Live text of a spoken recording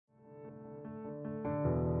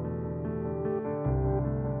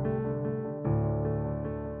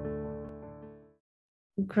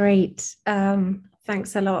Great.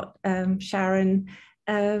 Thanks a lot, Sharon.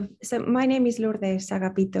 So my name is Lourdes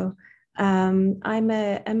Agapito. I'm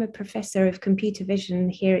a professor of computer vision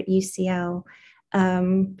here at UCL.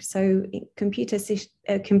 So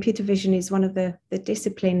computer vision is one of the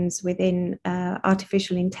disciplines within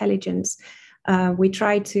artificial intelligence. We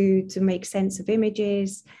try to make sense of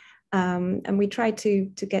images, and we try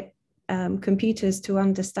to get computers to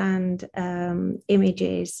understand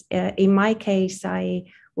images. In my case, I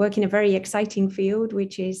work in a very exciting field,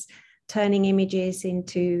 which is turning images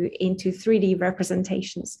into 3D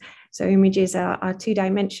representations. So images are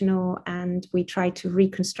two-dimensional, and we try to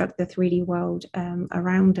reconstruct the 3D world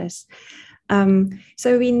around us.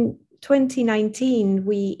 So in 2019,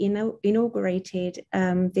 we inaugurated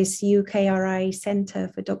this UKRI Centre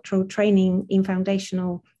for Doctoral Training in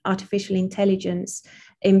Foundational Artificial Intelligence,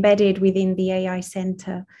 embedded within the AI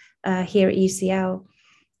Centre here at UCL.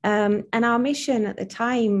 And our mission at the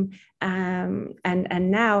time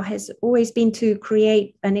and now has always been to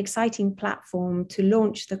create an exciting platform to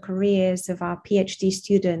launch the careers of our PhD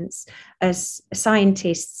students as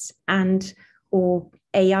scientists and or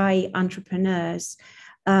AI entrepreneurs.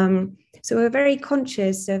 So we're very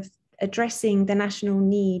conscious of addressing the national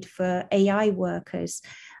need for AI workers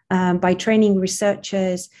by training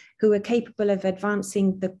researchers who are capable of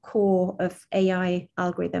advancing the core of AI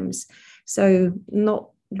algorithms. So not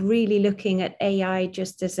really looking at AI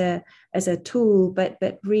just as a tool, but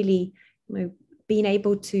really being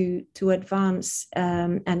able to advance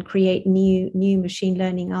and create new machine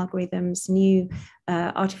learning algorithms, new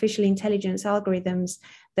artificial intelligence algorithms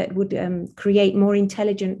that would create more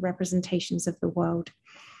intelligent representations of the world.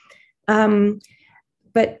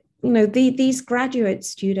 But these graduate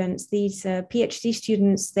students, these PhD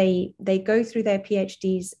students, they go through their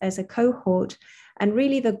PhDs as a cohort, and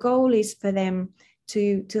really the goal is for them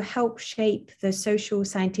to help shape the social,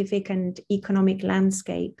 scientific, and economic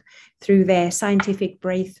landscape through their scientific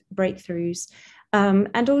breakthroughs,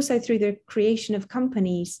 and also through the creation of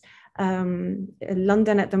companies.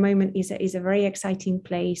 London at the moment is a very exciting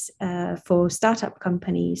place for startup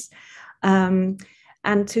companies, and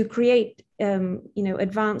to create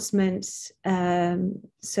advancements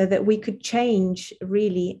so that we could change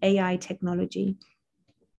really AI technology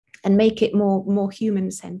and make it more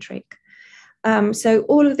human-centric. So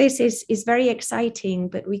all of this is very exciting,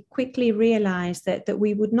 but we quickly realized that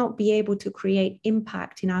we would not be able to create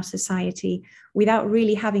impact in our society without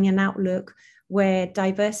really having an outlook where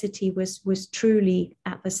diversity was truly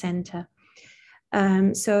at the center.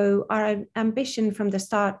 So our ambition from the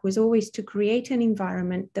start was always to create an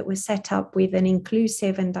environment that was set up with an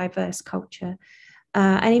inclusive and diverse culture,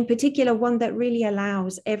 and in particular, one that really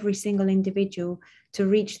allows every single individual to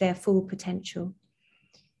reach their full potential.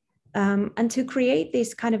 And to create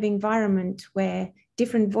this kind of environment where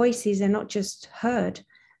different voices are not just heard,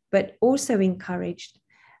 but also encouraged.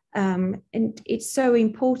 And it's so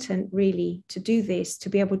important really to do this, to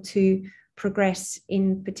be able to progress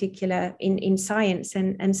in particular in science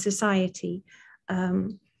and society.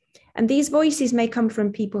 And these voices may come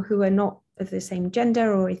from people who are not of the same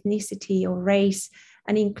gender or ethnicity or race,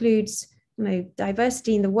 and includes,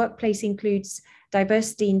 diversity in the workplace includes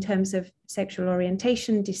diversity in terms of sexual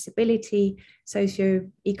orientation, disability,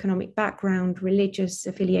 socioeconomic background, religious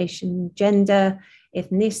affiliation, gender,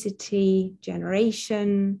 ethnicity,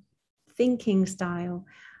 generation, thinking style.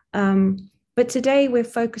 But today we're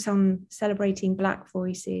focused on celebrating Black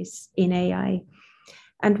voices in AI.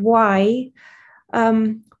 And why?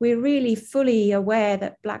 We're really fully aware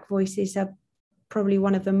that Black voices are probably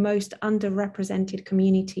one of the most underrepresented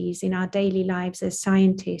communities in our daily lives as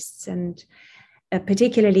scientists, and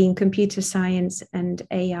particularly in computer science and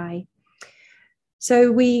AI.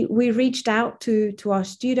 So we reached out to our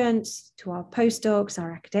students, to our postdocs,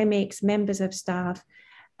 our academics, members of staff,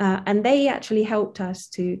 and they actually helped us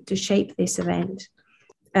to shape this event.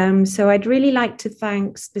 So I'd really like to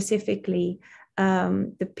thank specifically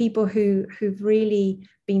the people who've really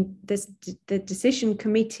been the decision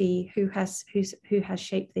committee who has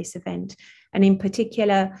shaped this event, and in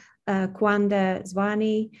particular Kwanda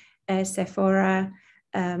Zwani, Sephora,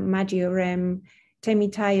 Majiorem,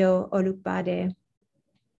 Temitayo Olukbade,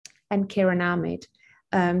 and Kiran Ahmed.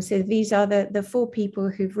 So these are the four people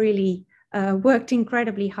who've really worked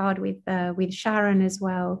incredibly hard with Sharon as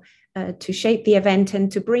well to shape the event and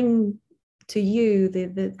to bring to you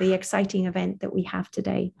the exciting event that we have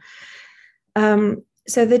today.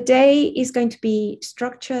 So the day is going to be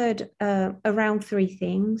structured around three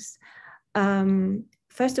things.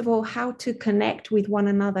 First of all, how to connect with one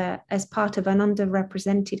another as part of an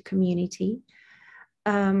underrepresented community.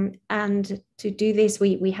 And to do this,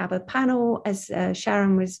 we have a panel, as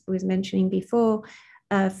Sharon was mentioning before,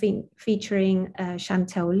 featuring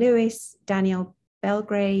Chantel Lewis, Danielle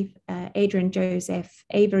Belgrave, Adrian Joseph,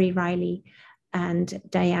 Avery Riley, and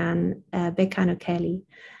Diane Becano-Kelly.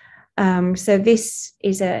 So this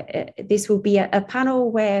will be a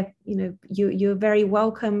panel where you're very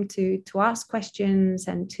welcome to ask questions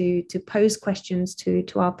and to pose questions to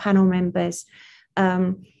our panel members,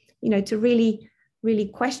 to really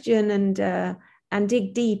question and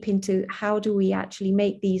dig deep into how do we actually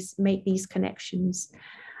make these connections.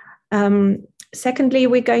 Secondly,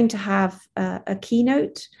 we're going to have a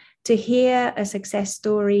keynote to hear a success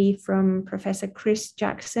story from Professor Chris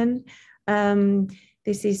Jackson.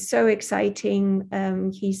 This is so exciting.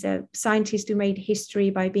 He's a scientist who made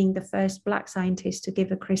history by being the first Black scientist to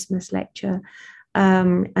give a Christmas lecture.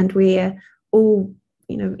 And we're all,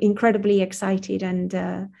 incredibly excited and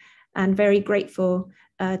very grateful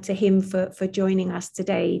to him for joining us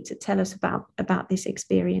today to tell us about this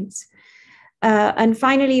experience. And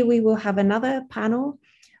finally, we will have another panel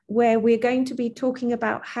where we're going to be talking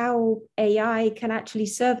about how AI can actually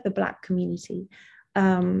serve the Black community.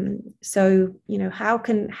 So, how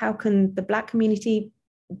can the Black community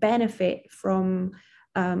benefit from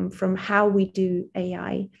how we do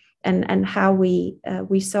AI and how we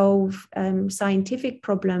solve scientific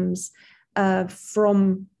problems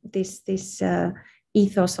from this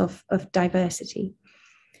ethos of diversity.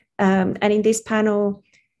 And in this panel,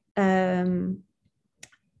 the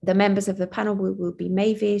members of the panel will be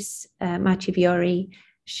Mavis Machiviori,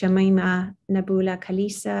 Shamima Nabula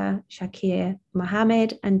Khalisa, Shakir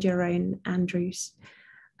Mohammed, and Jerome Andrews.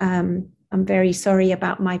 I'm very sorry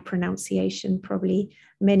about my pronunciation. Probably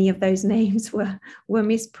many of those names were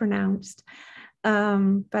mispronounced,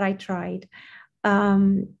 but I tried.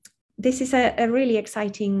 This is a really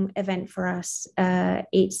exciting event for us.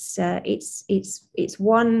 It's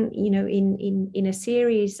one, in a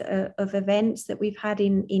series of events that we've had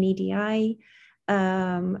in EDI.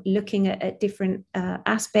 Looking at different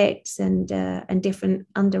aspects and different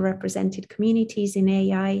underrepresented communities in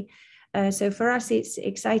AI. So for us, it's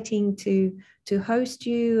exciting to host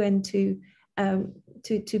you and to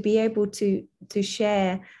be able to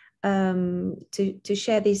share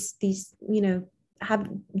these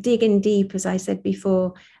digging deep, as I said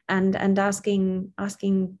before, and asking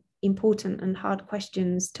important and hard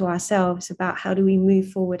questions to ourselves about how do we move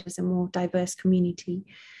forward as a more diverse community.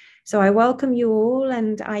 So I welcome you all,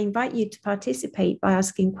 and I invite you to participate by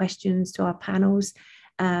asking questions to our panels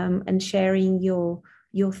and sharing your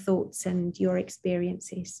thoughts and your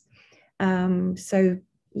experiences. So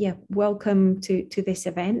yeah, welcome to this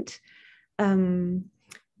event.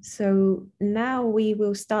 So now we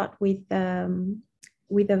will start with the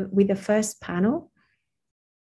first panel.